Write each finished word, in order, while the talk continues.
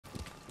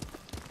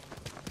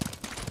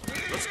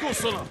Let's go,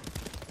 Sona!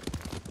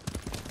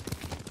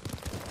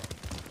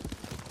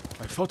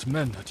 I fought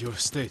men at your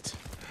estate.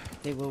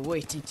 They were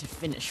waiting to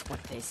finish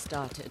what they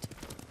started.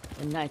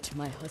 The night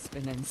my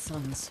husband and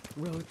sons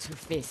rode to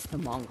face the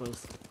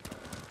Mongols.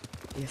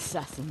 The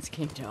assassins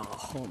came to our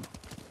home.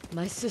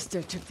 My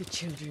sister took the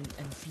children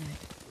and fled.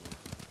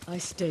 I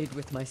stayed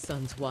with my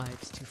sons'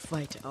 wives to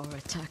fight our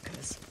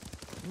attackers.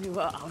 We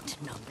were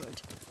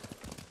outnumbered.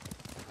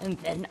 And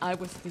then I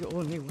was the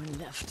only one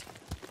left.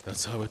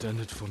 That's how it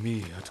ended for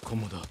me at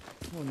Komoda.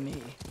 For me,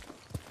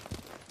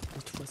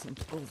 it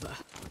wasn't over.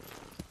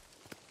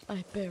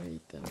 I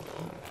buried them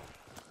here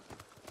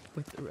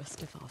with the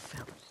rest of our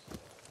family.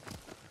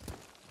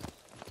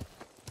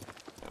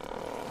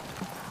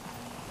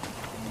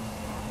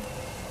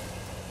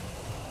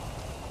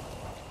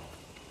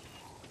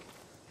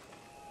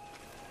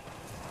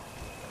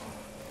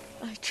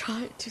 I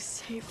tried to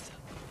save them,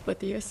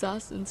 but the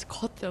assassins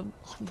caught them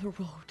on the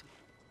road,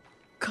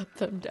 cut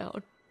them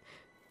down.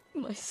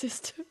 My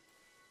sister,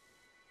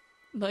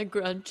 my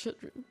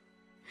grandchildren,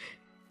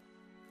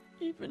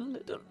 even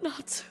little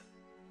Natsu.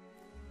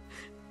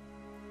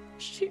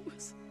 She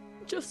was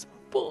just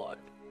born.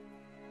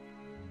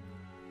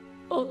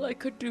 All I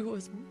could do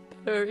was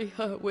bury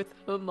her with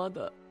her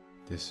mother.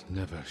 This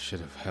never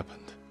should have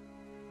happened.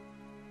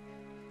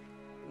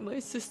 My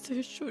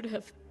sister should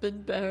have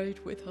been buried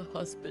with her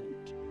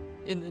husband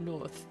in the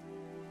north.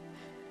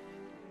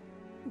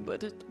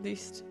 But at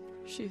least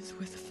she is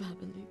with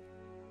family.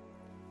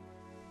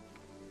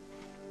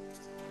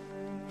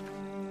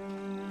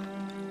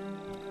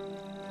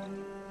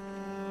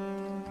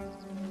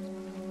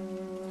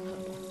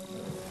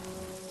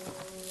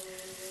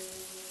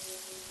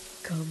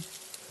 Come.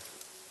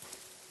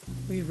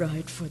 We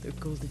ride for the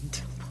Golden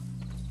Temple.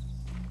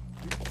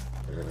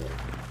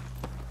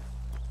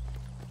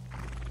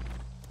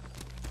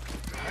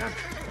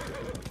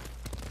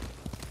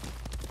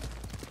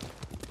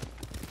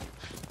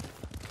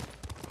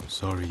 I'm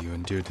sorry you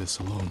endured this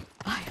alone.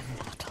 I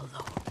am not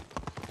alone.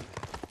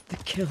 The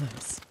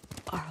killers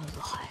are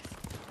alive.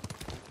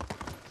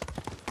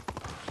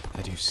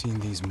 Had you seen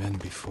these men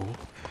before?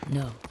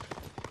 No.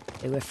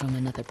 They were from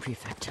another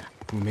prefecture.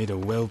 Who made a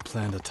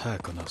well-planned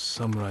attack on a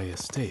samurai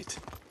estate?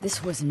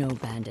 This was no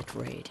bandit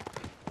raid.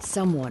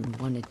 Someone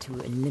wanted to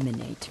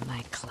eliminate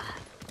my clan.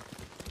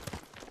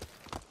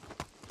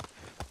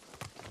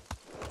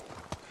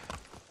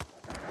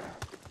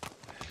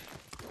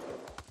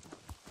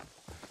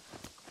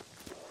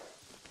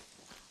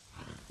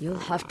 You'll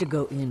have to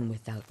go in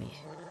without me.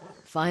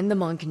 Find the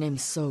monk named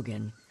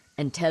Sogen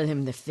and tell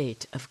him the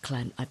fate of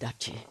Clan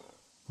Adachi.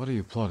 What are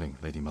you plotting,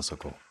 Lady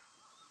Masako?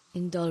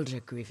 Indulge a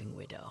grieving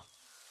widow.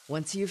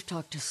 Once you've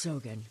talked to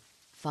Sogen,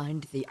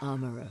 find the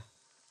armorer.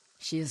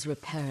 She is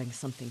repairing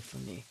something for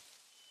me.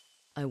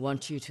 I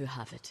want you to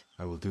have it.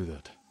 I will do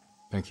that.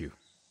 Thank you.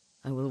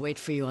 I will wait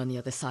for you on the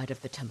other side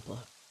of the temple.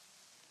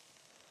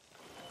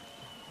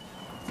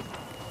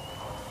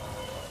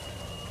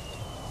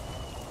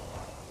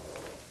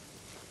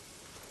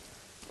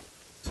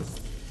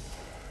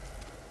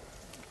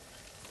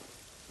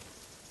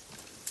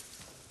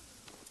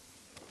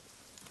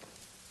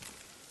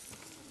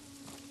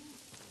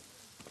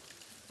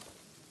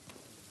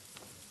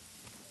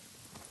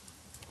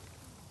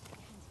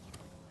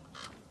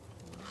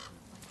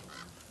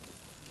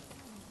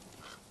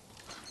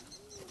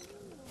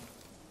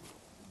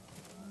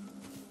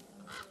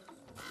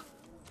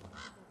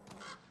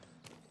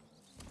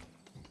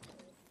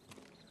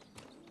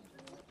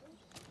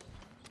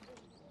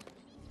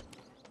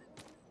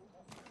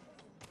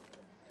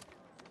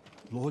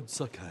 Lord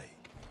Sakai,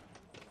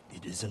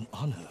 it is an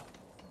honor.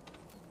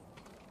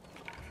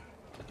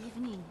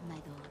 Evening, my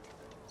lord.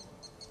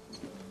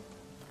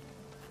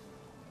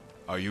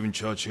 Are you in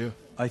charge here?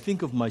 I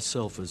think of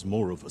myself as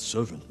more of a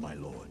servant, my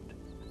lord.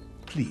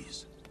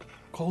 Please,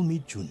 call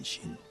me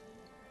Junshin.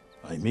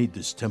 I made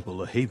this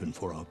temple a haven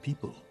for our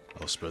people.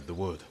 I'll spread the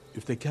word.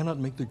 If they cannot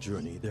make the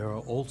journey, there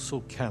are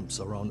also camps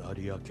around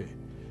Ariake.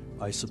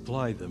 I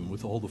supply them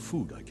with all the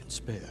food I can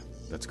spare.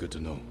 That's good to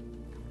know.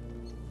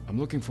 I'm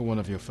looking for one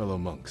of your fellow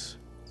monks,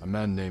 a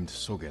man named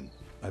Sogen.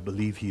 I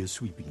believe he is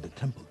sweeping the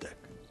temple deck.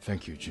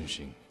 Thank you,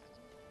 Junshin.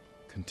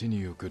 Continue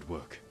your good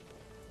work.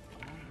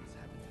 It's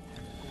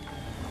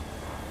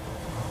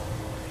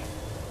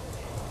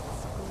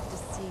good to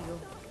see you.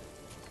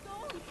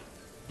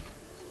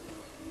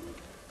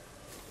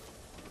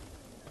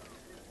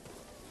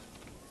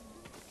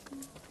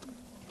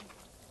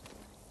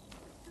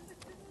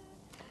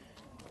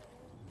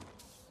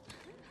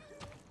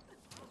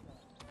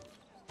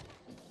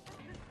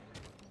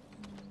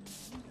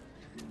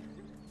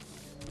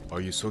 Are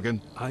you Sogen?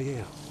 I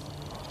am.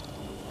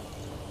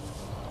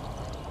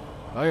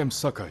 I am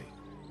Sakai.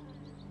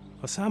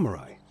 A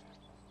samurai?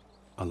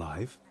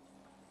 Alive?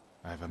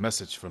 I have a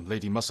message from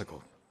Lady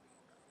Masako.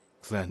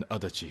 Clan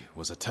Adachi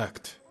was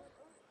attacked.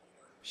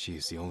 She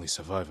is the only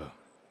survivor.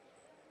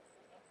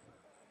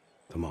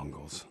 The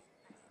Mongols.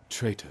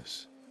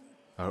 Traitors.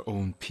 Our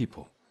own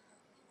people.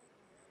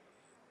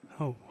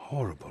 How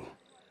horrible.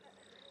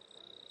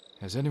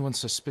 Has anyone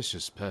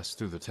suspicious passed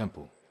through the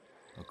temple?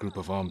 A group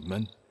of armed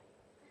men?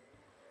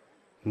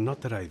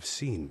 Not that I've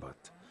seen,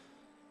 but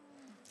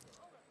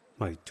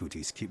my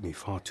duties keep me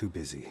far too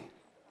busy.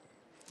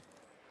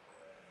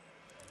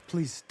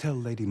 Please tell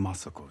Lady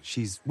Masako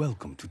she's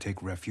welcome to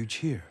take refuge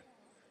here.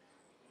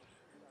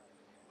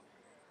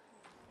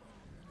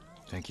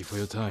 Thank you for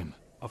your time.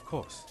 Of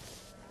course.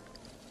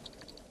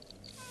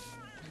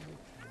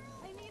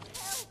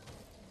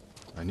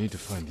 I need to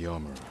find the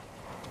armorer.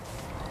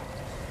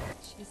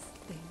 Just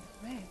stay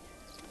red.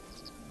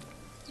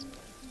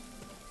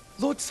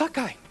 Lord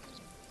Sakai!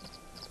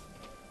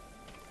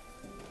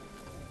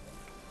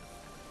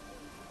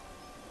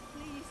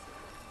 Please,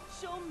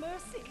 show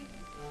mercy.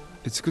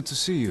 It's good to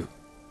see you.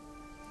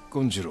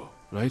 Gonjiro,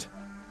 right?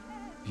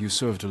 You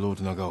served Lord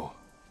Nagao.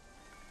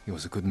 He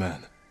was a good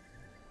man.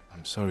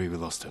 I'm sorry we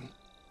lost him.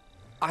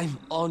 I'm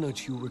honored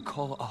you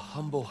recall a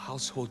humble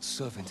household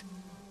servant.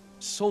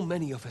 So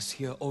many of us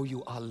here owe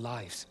you our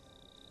lives.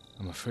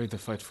 I'm afraid the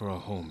fight for our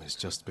home is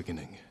just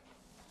beginning.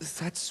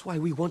 That's why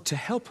we want to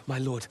help, my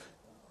lord.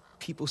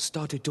 People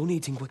started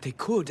donating what they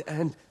could,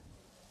 and...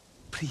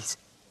 Please,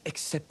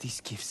 accept these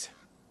gifts.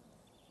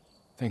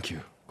 Thank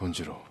you,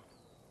 Gonjiro.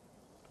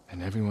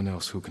 And everyone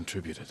else who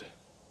contributed.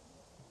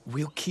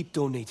 We'll keep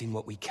donating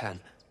what we can,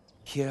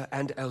 here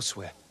and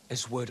elsewhere,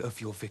 as word of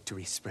your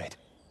victory spread.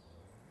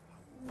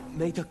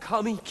 May the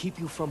Kami keep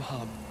you from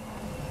harm.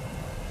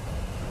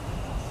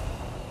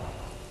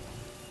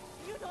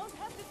 You don't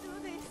have to do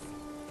this.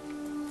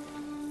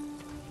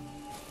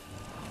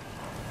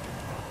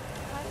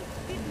 I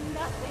did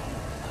nothing.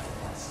 I've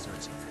been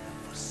searching for them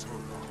for so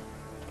long,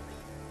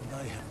 and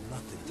I have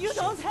nothing to You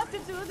show don't for have to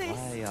it. do this.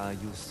 Why are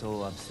you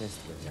so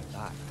obsessed with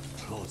your life?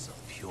 Clothes of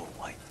pure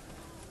white.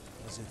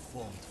 Was it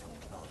formed from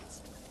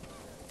clouds?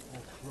 Or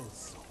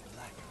clothes so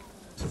black?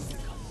 To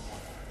become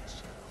one of the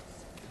shadows.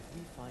 If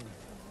we find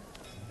them,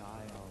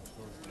 dye our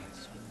clothes like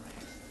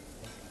sunrise.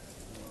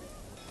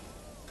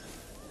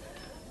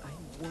 I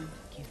won't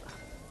give up.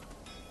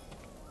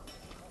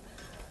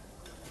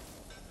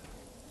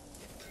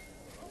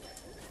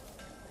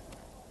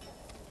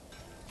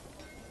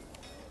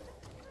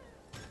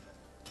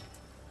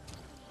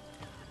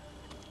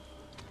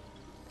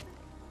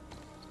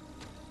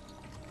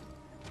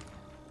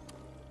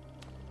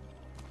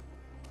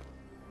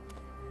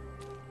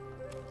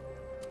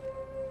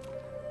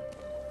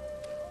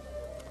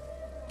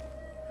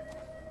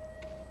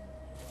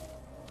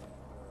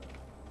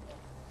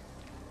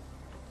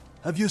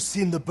 Have you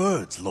seen the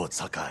birds, Lord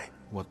Sakai?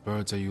 What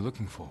birds are you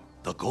looking for?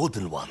 The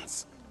golden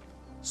ones.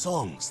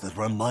 Songs that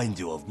remind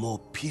you of more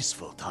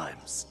peaceful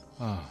times.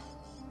 Ah,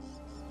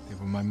 they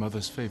were my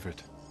mother's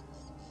favorite.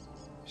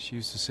 She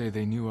used to say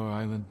they knew our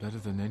island better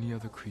than any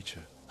other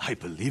creature. I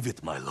believe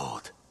it, my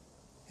lord.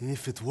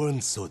 If it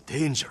weren't so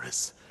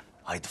dangerous,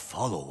 I'd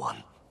follow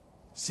one.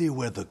 See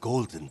where the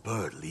golden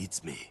bird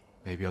leads me.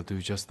 Maybe I'll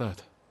do just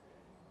that.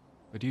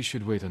 But you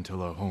should wait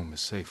until our home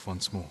is safe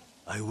once more.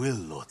 I will,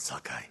 Lord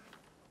Sakai.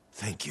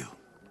 Thank you.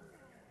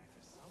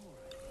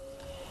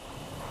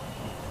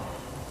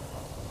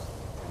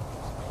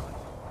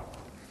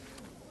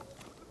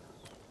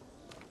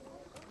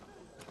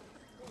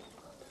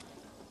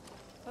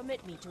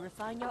 Permit me to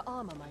refine your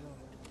armor, my lord.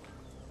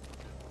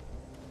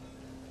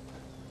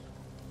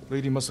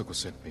 Lady Masako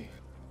sent me.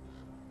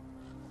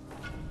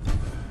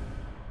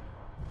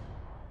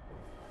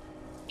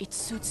 It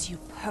suits you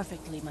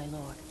perfectly, my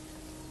lord.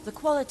 The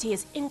quality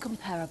is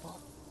incomparable.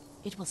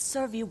 It will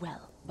serve you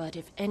well. But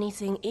if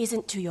anything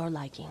isn't to your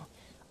liking,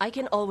 I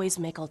can always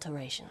make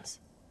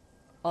alterations.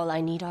 All I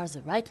need are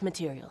the right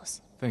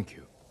materials. Thank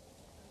you.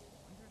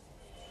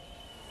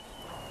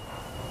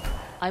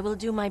 I will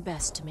do my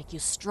best to make you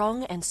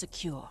strong and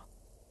secure.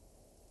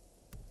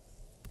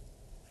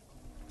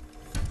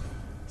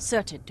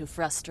 Certain to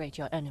frustrate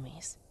your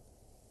enemies.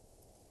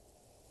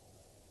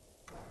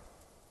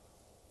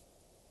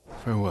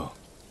 Farewell.